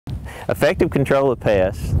effective control of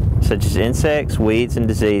pests, such as insects, weeds, and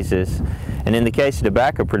diseases, and in the case of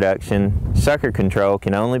tobacco production, sucker control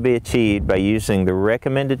can only be achieved by using the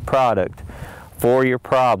recommended product for your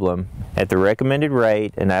problem at the recommended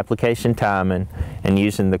rate and application timing, and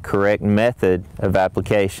using the correct method of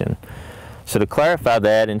application. So to clarify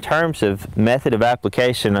that, in terms of method of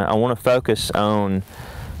application, I want to focus on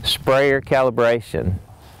sprayer calibration.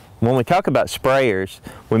 When we talk about sprayers,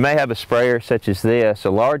 we may have a sprayer such as this,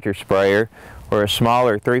 a larger sprayer, or a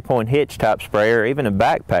smaller 3-point hitch type sprayer, or even a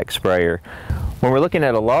backpack sprayer. When we're looking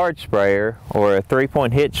at a large sprayer or a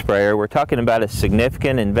 3-point hitch sprayer, we're talking about a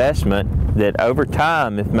significant investment that over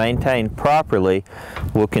time, if maintained properly,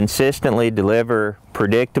 will consistently deliver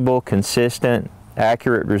predictable, consistent,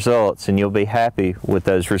 accurate results, and you'll be happy with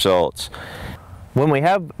those results. When we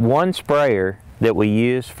have one sprayer that we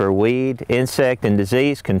use for weed, insect, and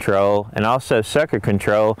disease control, and also sucker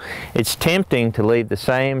control, it's tempting to leave the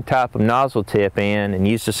same type of nozzle tip in and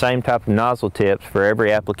use the same type of nozzle tips for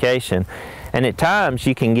every application. And at times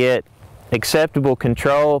you can get acceptable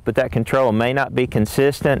control, but that control may not be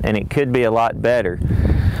consistent, and it could be a lot better.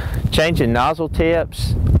 Changing nozzle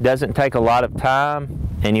tips doesn't take a lot of time,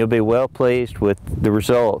 and you'll be well pleased with the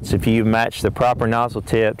results if you match the proper nozzle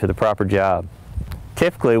tip to the proper job.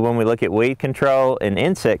 Typically, when we look at weed control and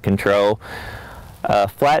insect control, a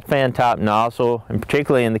flat fan type nozzle, and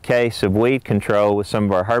particularly in the case of weed control with some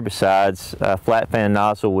of our herbicides, a flat fan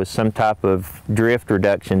nozzle with some type of drift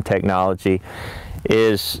reduction technology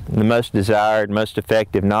is the most desired, most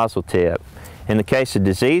effective nozzle tip. In the case of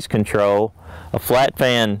disease control, a flat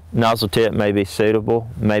fan nozzle tip may be suitable,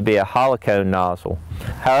 maybe a hollow cone nozzle.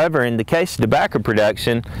 However, in the case of tobacco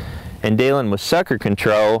production and dealing with sucker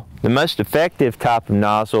control, the most effective type of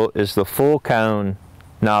nozzle is the full cone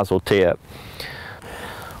nozzle tip.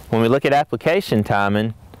 When we look at application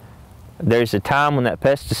timing, there's a time when that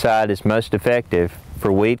pesticide is most effective.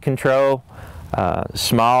 For weed control,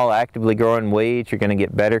 small actively growing weeds, you're going to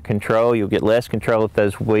get better control. You'll get less control if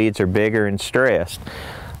those weeds are bigger and stressed.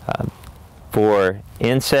 For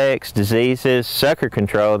insects, diseases, sucker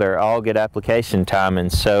control, they're all good application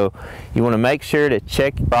timings. So you want to make sure to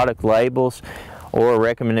check product labels or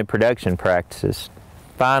recommended production practices.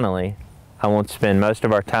 Finally, I want to spend most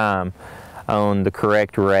of our time on the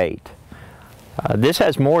correct rate. This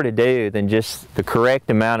has more to do than just the correct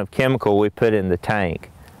amount of chemical we put in the tank.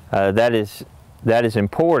 That is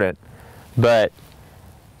important, but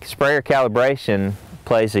sprayer calibration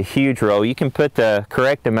plays a huge role. You can put the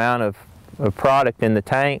correct amount of product in the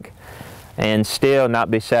tank and still not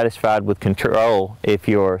be satisfied with control if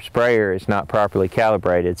your sprayer is not properly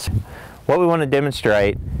calibrated. So what we want to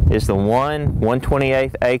demonstrate is the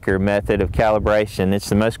 1/128th acre method of calibration. It's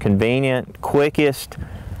the most convenient, quickest,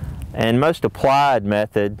 and most applied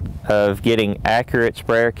method of getting accurate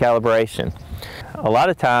sprayer calibration. A lot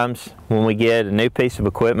of times when we get a new piece of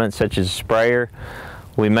equipment such as a sprayer,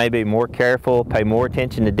 we may be more careful, pay more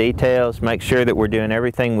attention to details, make sure that we're doing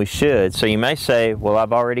everything we should. So you may say, well,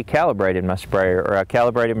 I've already calibrated my sprayer, or I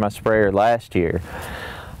calibrated my sprayer last year.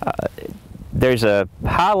 There's a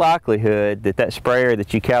high likelihood that that sprayer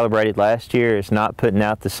that you calibrated last year is not putting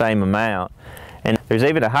out the same amount. And there's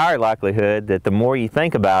even a higher likelihood that the more you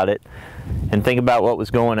think about it and think about what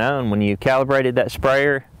was going on when you calibrated that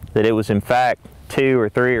sprayer, that it was in fact 2 or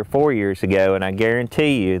 3 or 4 years ago, and I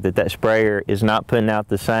guarantee you that that sprayer is not putting out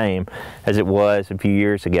the same as it was a few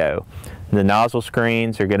years ago. The nozzle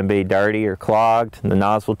screens are going to be dirty or clogged, the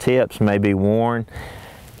nozzle tips may be worn,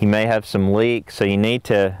 you may have some leaks, so you need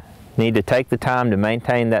to take the time to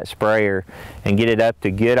maintain that sprayer and get it up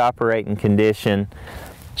to good operating condition.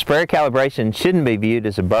 Sprayer calibration shouldn't be viewed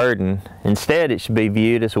as a burden. Instead, it should be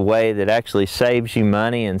viewed as a way that actually saves you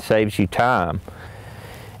money and saves you time.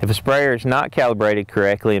 If a sprayer is not calibrated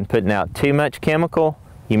correctly and putting out too much chemical,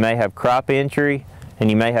 you may have crop injury and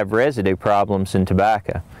you may have residue problems in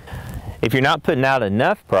tobacco. If you're not putting out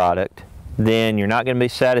enough product, then you're not going to be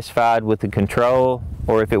satisfied with the control,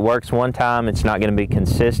 or if it works one time, it's not going to be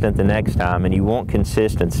consistent the next time, and you want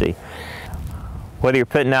consistency. Whether you're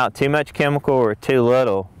putting out too much chemical or too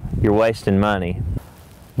little, you're wasting money.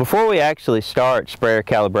 Before we actually start sprayer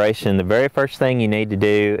calibration, the very first thing you need to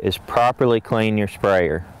do is properly clean your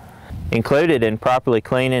sprayer. Included in properly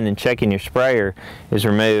cleaning and checking your sprayer is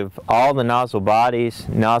remove all the nozzle bodies,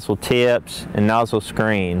 nozzle tips, and nozzle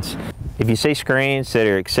screens. If you see screens that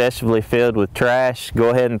are excessively filled with trash, go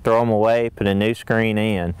ahead and throw them away, put a new screen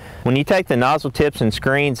in. When you take the nozzle tips and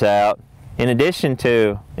screens out, in addition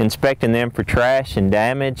to inspecting them for trash and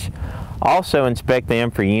damage, also inspect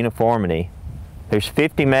them for uniformity. There's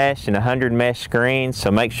 50 mesh and 100 mesh screens,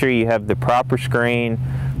 so make sure you have the proper screen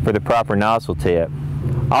for the proper nozzle tip.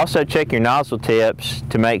 Also check your nozzle tips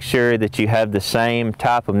to make sure that you have the same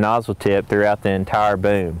type of nozzle tip throughout the entire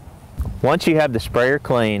boom. Once you have the sprayer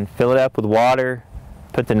clean, fill it up with water,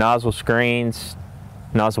 put the nozzle screens,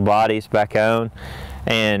 nozzle bodies back on,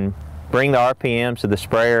 and bring the RPMs of the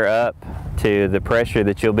sprayer up to the pressure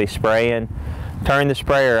that you'll be spraying. Turn the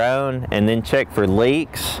sprayer on and then check for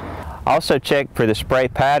leaks. Also check for the spray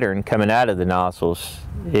pattern coming out of the nozzles.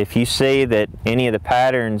 If you see that any of the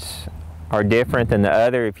patterns are different than the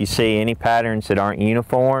other, if you see any patterns that aren't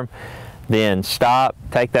uniform, then stop,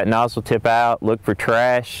 take that nozzle tip out, look for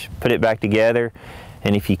trash, put it back together,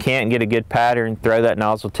 and if you can't get a good pattern, throw that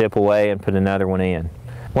nozzle tip away and put another one in.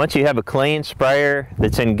 Once you have a clean sprayer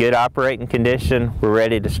that's in good operating condition, we're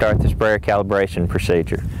ready to start the sprayer calibration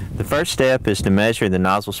procedure. The first step is to measure the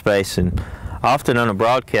nozzle spacing. Often on a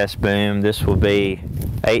broadcast boom, this will be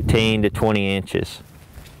 18 to 20 inches.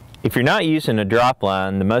 If you're not using a drop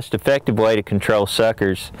line, the most effective way to control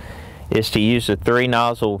suckers is to use a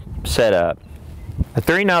 3-nozzle setup. A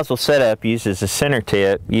 3-nozzle setup uses a center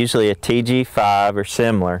tip, usually a TG5 or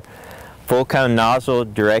similar, full cone nozzle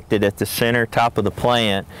directed at the center top of the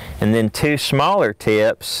plant, and then 2 smaller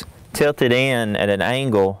tips tilted in at an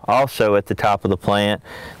angle also at the top of the plant.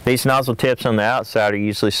 These nozzle tips on the outside are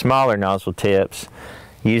usually smaller nozzle tips,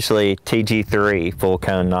 usually TG3 full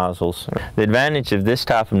cone nozzles. The advantage of this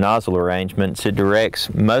type of nozzle arrangement is it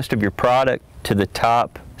directs most of your product to the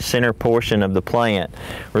top center portion of the plant,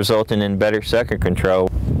 resulting in better sucker control.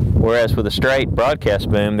 Whereas with a straight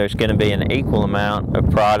broadcast boom, there's going to be an equal amount of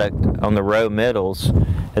product on the row middles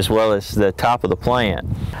as well as the top of the plant.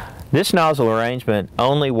 This nozzle arrangement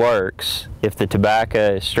only works if the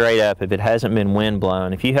tobacco is straight up, if it hasn't been wind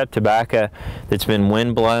blown. If you have tobacco that's been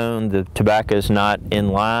wind blown, the tobacco is not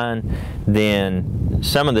in line, then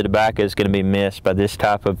some of the tobacco is going to be missed by this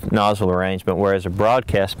type of nozzle arrangement, whereas a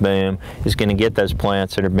broadcast boom is going to get those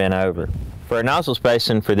plants that are bent over. For a nozzle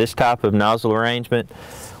spacing for this type of nozzle arrangement,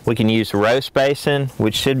 we can use row spacing,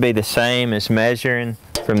 which should be the same as measuring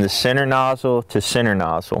from the center nozzle to center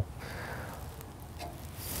nozzle.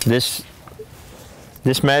 This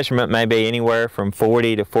measurement may be anywhere from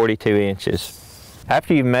 40 to 42 inches.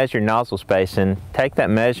 After you've measured nozzle spacing, take that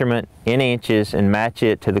measurement in inches and match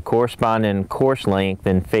it to the corresponding course length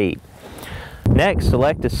in feet. Next,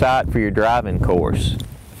 select a site for your driving course.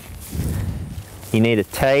 You need a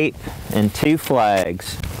tape and 2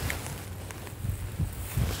 flags.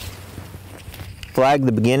 Flag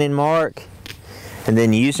the beginning mark, and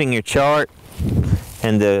then using your chart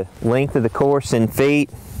and the length of the course in feet,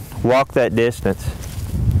 walk that distance.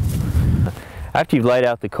 After you've laid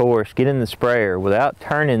out the course, get in the sprayer without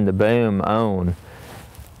turning the boom on.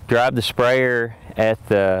 Drive the sprayer at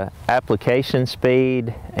the application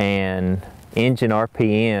speed and engine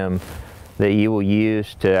RPM that you will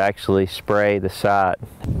use to actually spray the site.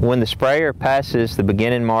 When the sprayer passes the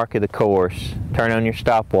beginning mark of the course, turn on your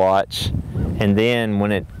stopwatch, and then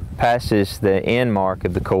when it passes the end mark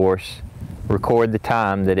of the course, record the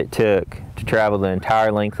time that it took to travel the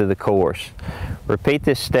entire length of the course. Repeat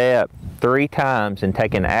this step 3 times and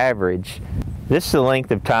take an average. This is the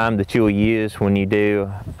length of time that you will use when you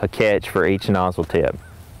do a catch for each nozzle tip.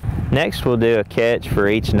 Next, we'll do a catch for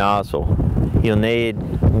each nozzle. You'll need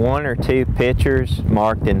 1 or 2 pitchers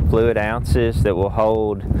marked in fluid ounces that will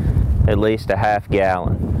hold at least a ½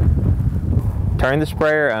 gallon. Turn the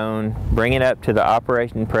sprayer on, bring it up to the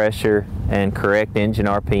operating pressure and correct engine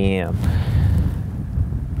RPM.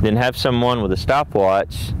 Then have someone with a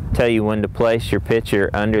stopwatch tell you when to place your pitcher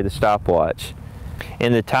under the stopwatch.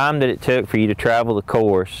 In the time that it took for you to travel the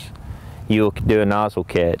course, you will do a nozzle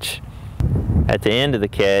catch. At the end of the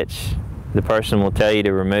catch, the person will tell you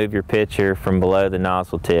to remove your pitcher from below the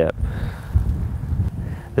nozzle tip.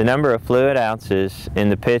 The number of fluid ounces in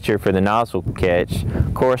the pitcher for the nozzle catch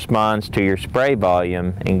corresponds to your spray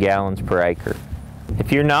volume in gallons per acre.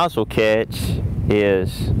 If your nozzle catch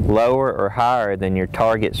is lower or higher than your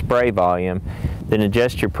target spray volume, then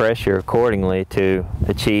adjust your pressure accordingly to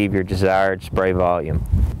achieve your desired spray volume.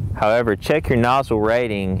 However, check your nozzle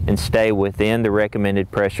rating and stay within the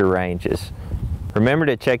recommended pressure ranges. Remember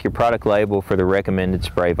to check your product label for the recommended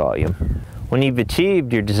spray volume. When you've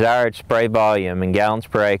achieved your desired spray volume in gallons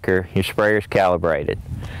per acre, your sprayer is calibrated.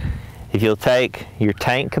 If you'll take your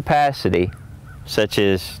tank capacity, such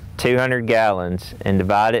as 200 gallons, and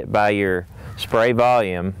divide it by your spray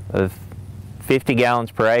volume of 50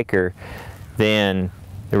 gallons per acre, then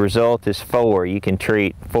the result is 4. You can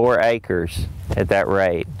treat 4 acres at that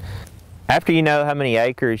rate. After you know how many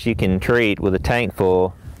acres you can treat with a tank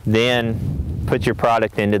full, then put your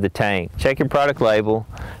product into the tank. Check your product label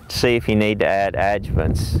to see if you need to add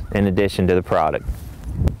adjuvants in addition to the product.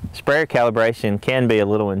 sprayer calibration can be a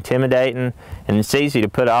little intimidating, and it's easy to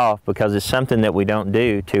put off because it's something that we don't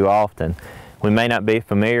do too often. We may not be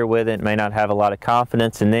familiar with it, may not have a lot of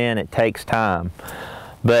confidence, and then it takes time.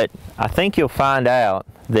 But I think you'll find out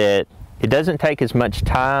that it doesn't take as much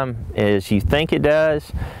time as you think it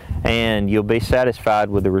does, and you'll be satisfied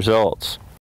with the results.